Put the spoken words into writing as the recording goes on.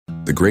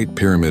The Great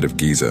Pyramid of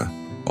Giza,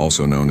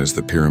 also known as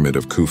the Pyramid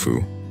of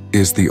Khufu,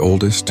 is the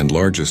oldest and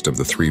largest of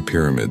the three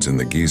pyramids in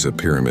the Giza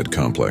pyramid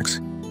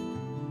complex.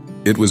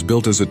 It was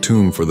built as a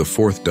tomb for the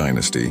 4th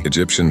dynasty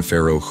Egyptian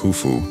pharaoh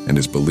Khufu and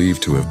is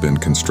believed to have been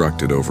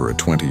constructed over a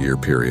 20-year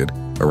period,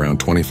 around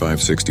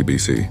 2560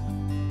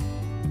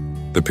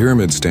 BC. The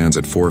pyramid stands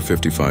at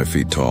 455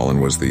 feet tall and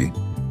was the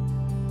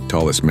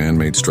tallest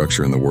man-made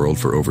structure in the world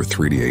for over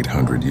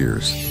 3,800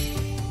 years.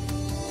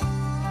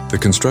 The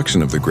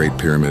construction of the Great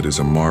Pyramid is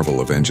a marvel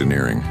of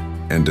engineering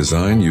and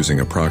design using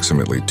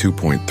approximately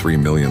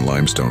 2.3 million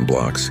limestone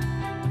blocks,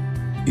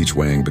 each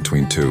weighing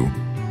between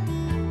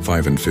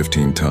 5 and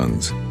 15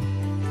 tons.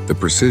 The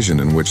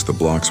precision in which the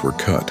blocks were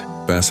cut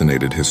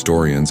fascinated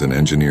historians and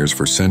engineers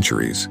for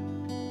centuries,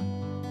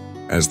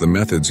 as the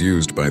methods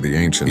used by the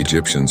ancient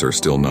Egyptians are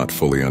still not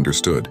fully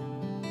understood.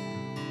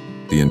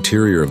 The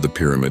interior of the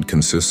pyramid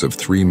consists of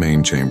 3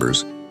 main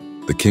chambers: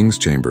 the King's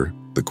Chamber,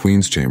 the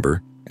Queen's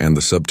Chamber, and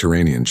the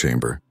Subterranean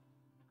Chamber.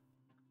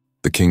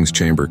 The King's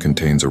Chamber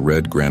contains a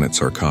red granite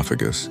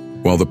sarcophagus,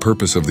 while the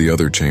purpose of the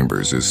other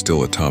chambers is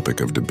still a topic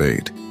of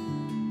debate.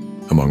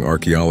 Among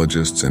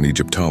archaeologists and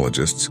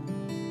Egyptologists,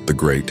 the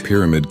Great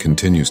Pyramid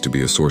continues to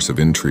be a source of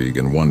intrigue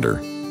and wonder,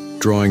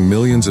 drawing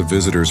millions of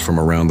visitors from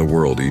around the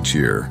world each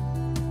year.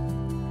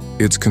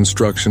 Its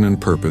construction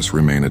and purpose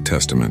remain a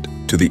testament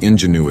to the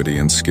ingenuity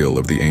and skill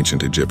of the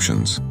ancient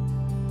Egyptians.